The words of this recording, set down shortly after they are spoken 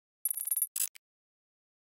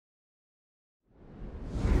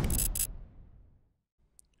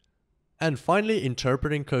And finally,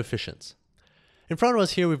 interpreting coefficients. In front of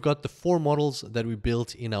us here, we've got the 4 models that we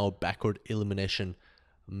built in our backward elimination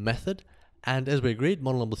method. And as we agreed,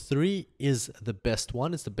 model number 3 is the best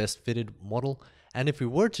one. It's the best fitted model. And if we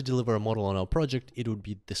were to deliver a model on our project, it would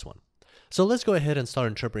be this one. So let's go ahead and start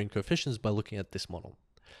interpreting coefficients by looking at this model.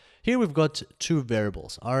 Here we've got 2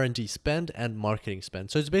 variables, R&D spend and marketing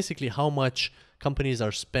spend. So it's basically how much companies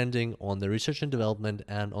are spending on their research and development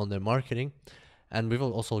and on their marketing. And we've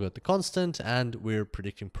also got the constant, and we're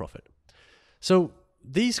predicting profit. So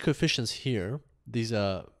these coefficients here, these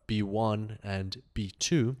are B1 and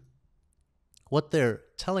B2, what they're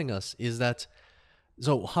telling us is that,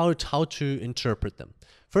 so how to interpret them.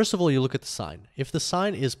 First of all, you look at the sign. If the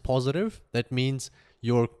sign is positive, that means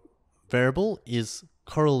your variable is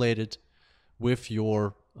correlated with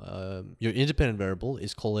your independent variable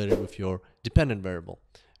is correlated with your dependent variable,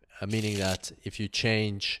 meaning that if you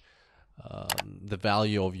change the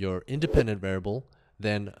value of your independent variable,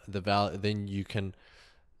 then then you can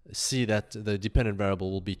see that the dependent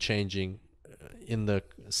variable will be changing in the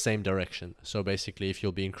same direction. So basically, if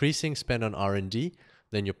you'll be increasing spend on R&D,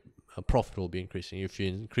 then your profit will be increasing. If you're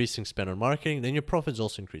increasing spend on marketing, then your profit is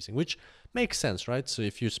also increasing, which makes sense, right? So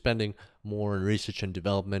if you're spending more on research and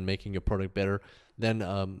development, making your product better,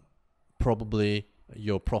 then probably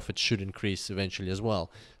your profit should increase eventually as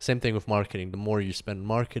well. Same thing with marketing. The more you spend on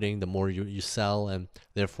marketing, the more you sell, and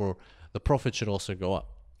therefore the profit should also go up.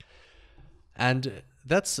 And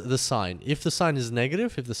that's the sign. If the sign is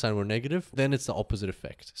negative, if the sign were negative, then it's the opposite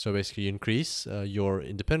effect. So basically you increase your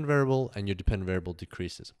independent variable and your dependent variable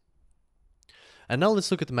decreases. And now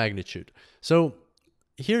let's look at the magnitude. So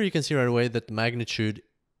here you can see right away that the magnitude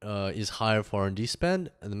is higher for R&D spend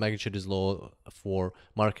and the magnitude is lower for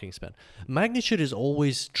marketing spend. Magnitude is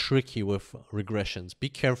always tricky with regressions. Be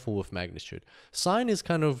careful with magnitude. Sign is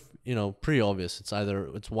kind of, pretty obvious.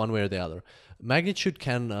 It's one way or the other. Magnitude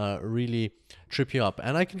can really trip you up.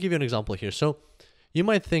 And I can give you an example here. So you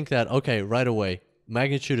might think that, okay, right away,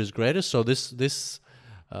 magnitude is greatest. So this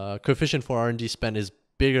coefficient for R&D spend is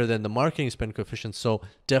bigger than the marketing spend coefficient. So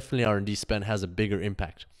definitely R&D spend has a bigger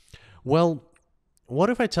impact. Well,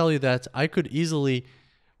 what if I tell you that I could easily,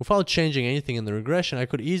 without changing anything in the regression, I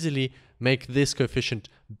could easily make this coefficient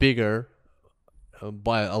bigger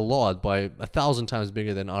by a lot, by 1,000 times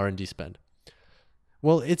bigger than R&D spend?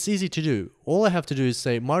 Well, it's easy to do. All I have to do is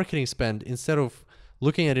say marketing spend, instead of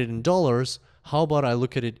looking at it in dollars, how about I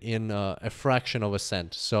look at it in a fraction of a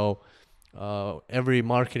cent? So every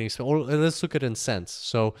marketing spend, or let's look at it in cents.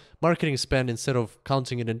 So marketing spend, instead of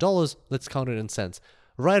counting it in dollars, let's count it in cents.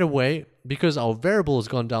 Right away, because our variable has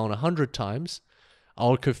gone down 100 times,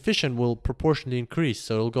 our coefficient will proportionally increase.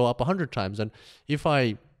 So it'll go up 100 times. And if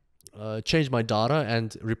I change my data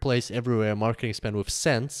and replace everywhere marketing spend with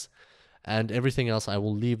cents and everything else I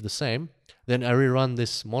will leave the same, then I rerun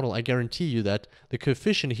this model, I guarantee you that the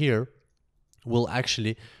coefficient here will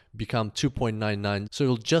actually become 2.99. So it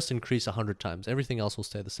will just increase 100 times. Everything else will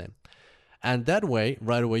stay the same. And that way,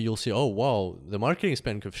 right away, you'll see, oh, wow, the marketing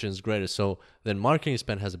spend coefficient is greater. So then marketing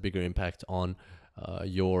spend has a bigger impact on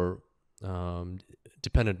your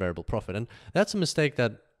dependent variable profit. And that's a mistake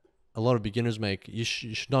that a lot of beginners make. You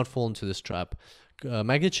should not fall into this trap.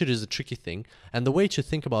 Magnitude is a tricky thing. And the way to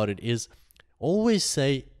think about it is always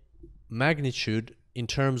say magnitude in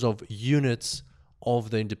terms of units of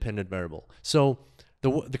the independent variable. So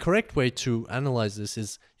the correct way to analyze this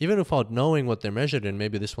is, even without knowing what they're measured in,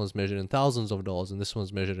 maybe this one's measured in thousands of dollars and this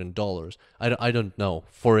one's measured in dollars. I don't know,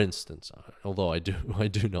 for instance, although I do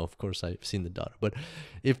know, of course, I've seen the data. But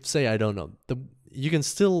if, say, I don't know, you can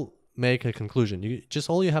still make a conclusion.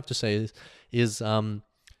 All you have to say is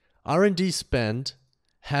R&D spend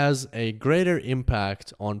has a greater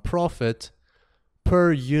impact on profit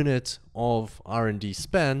per unit of R&D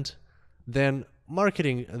spend than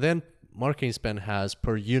marketing spend has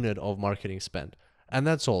per unit of marketing spend. And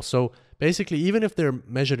that's all. So basically, even if they're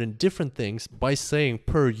measured in different things, by saying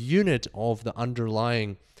per unit of the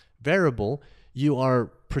underlying variable, you are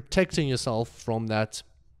protecting yourself from that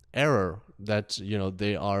error that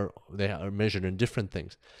they are measured in different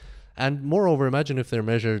things. And moreover, imagine if they're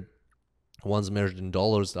measured, one's measured in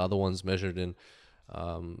dollars, the other one's measured in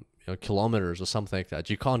kilometers or something like that.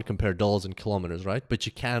 You can't compare dollars and kilometers, right? But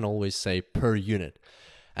you can always say per unit.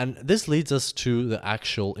 And this leads us to the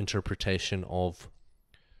actual interpretation of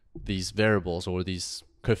these variables or these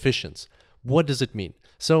coefficients. What does it mean?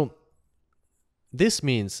 So this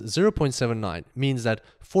means 0.79 means that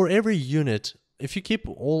for every unit, if you keep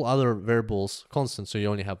all other variables constant, so you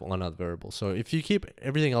only have one other variable. So if you keep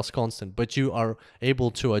everything else constant, but you are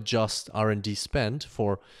able to adjust R&D spend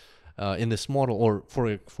for in this model, or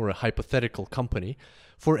for a hypothetical company,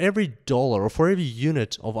 for every dollar or for every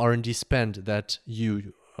unit of R&D spend that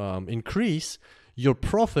you increase, your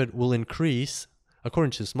profit will increase,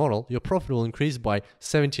 according to this model, your profit will increase by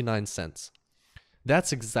 79 cents.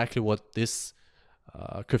 That's exactly what this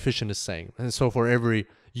coefficient is saying. And so for every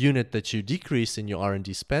unit that you decrease in your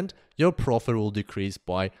R&D spend, your profit will decrease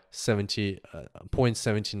by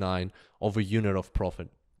 0.79 of a unit of profit.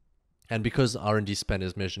 And because R&D spend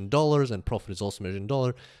is measured in dollars and profit is also measured in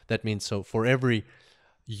dollar, that means so for every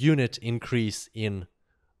unit increase in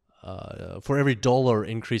for every dollar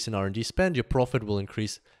increase in R&D spend, your profit will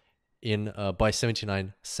increase in by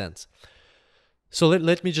 79 cents. So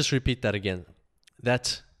let me just repeat that again.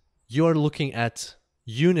 That you are looking at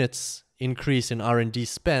units increase in R&D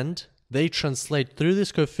spend, they translate through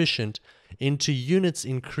this coefficient into units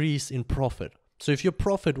increase in profit. So if your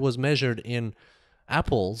profit was measured in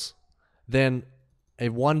apples, then a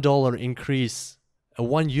 $1 increase, a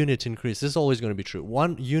 1 unit increase, this is always going to be true.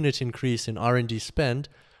 1 unit increase in R&D spend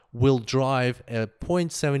will drive a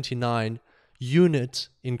 0.79 unit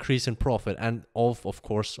increase in profit, and of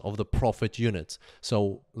course of the profit units.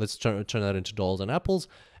 So let's turn that into dollars and apples.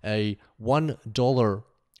 A $1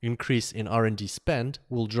 increase in R&D spend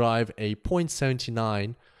will drive a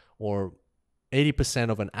 0.79 or 80%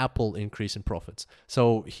 of an apple increase in profits.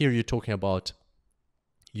 So here you're talking about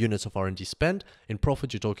units of R&D spend. In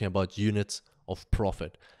profit, you're talking about units of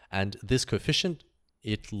profit. And this coefficient,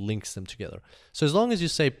 it links them together. So as long as you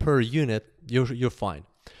say per unit, you're fine.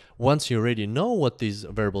 Once you already know what these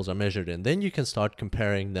variables are measured in, then you can start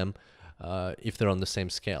comparing them if they're on the same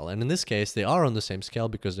scale. And in this case, they are on the same scale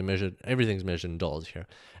because everything's measured in dollars here.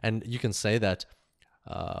 And you can say that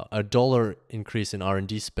a $1 increase in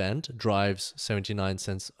R&D spend drives 79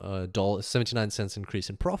 cents increase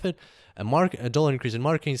in profit. A $1 increase in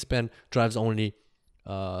marketing spend drives only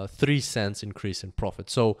 3 cents increase in profit.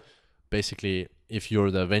 So basically, if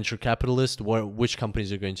you're the venture capitalist, which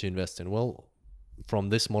companies you're going to invest in? Well, from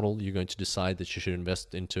this model, you're going to decide that you should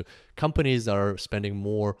invest into companies that are spending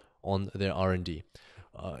more on their R&D.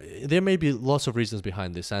 There may be lots of reasons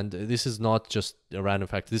behind this, and this is not just a random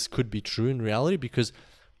fact. This could be true in reality because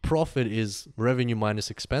profit is revenue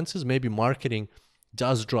minus expenses. Maybe marketing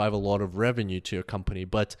does drive a lot of revenue to your company,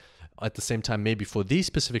 but at the same time, maybe for these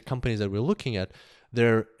specific companies that we're looking at,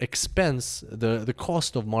 their expense, the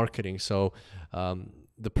cost of marketing, so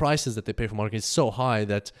the prices that they pay for marketing is so high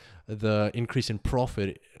that the increase in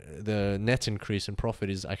profit, the net increase in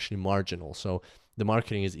profit is actually marginal. So the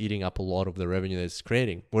marketing is eating up a lot of the revenue that it's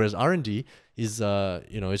creating, whereas R&D is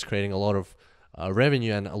is creating a lot of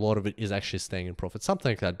revenue, and a lot of it is actually staying in profit,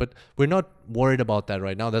 something like that. But we're not worried about that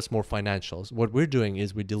right now. That's more financials. What we're doing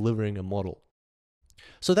is we're delivering a model.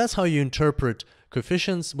 So that's how you interpret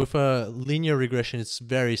coefficients. With a linear regression, it's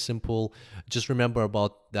very simple. Just remember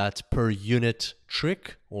about that per unit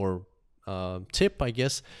trick or tip, I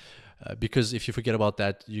guess, because if you forget about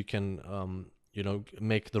that, you can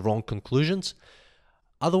make the wrong conclusions.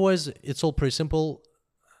 Otherwise, it's all pretty simple.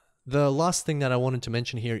 The last thing that I wanted to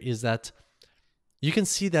mention here is that you can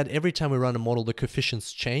see that every time we run a model, the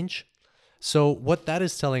coefficients change. So what that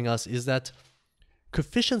is telling us is that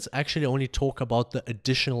coefficients actually only talk about the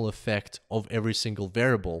additional effect of every single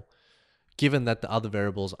variable, given that the other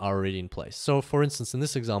variables are already in place. So for instance, in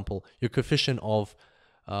this example, your coefficient of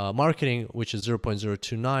marketing, which is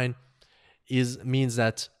 0.029, means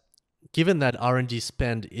that given that R&D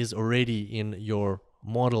spend is already in your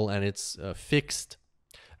model and it's fixed,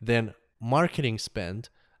 then marketing spend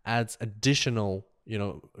adds additional,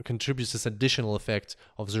 contributes this additional effect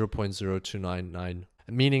of 0.0299,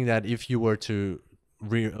 meaning that if you were to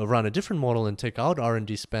run a different model and take out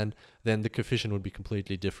R&D spend, then the coefficient would be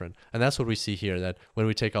completely different. And that's what we see here, that when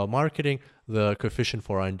we take out marketing, the coefficient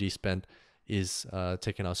for R&D spend is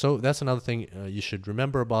taken out. So that's another thing you should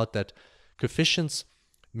remember about, that coefficients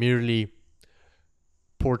merely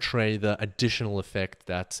portray the additional effect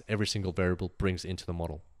that every single variable brings into the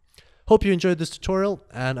model. Hope you enjoyed this tutorial,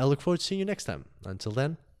 and I look forward to seeing you next time. Until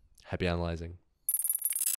then, happy analyzing.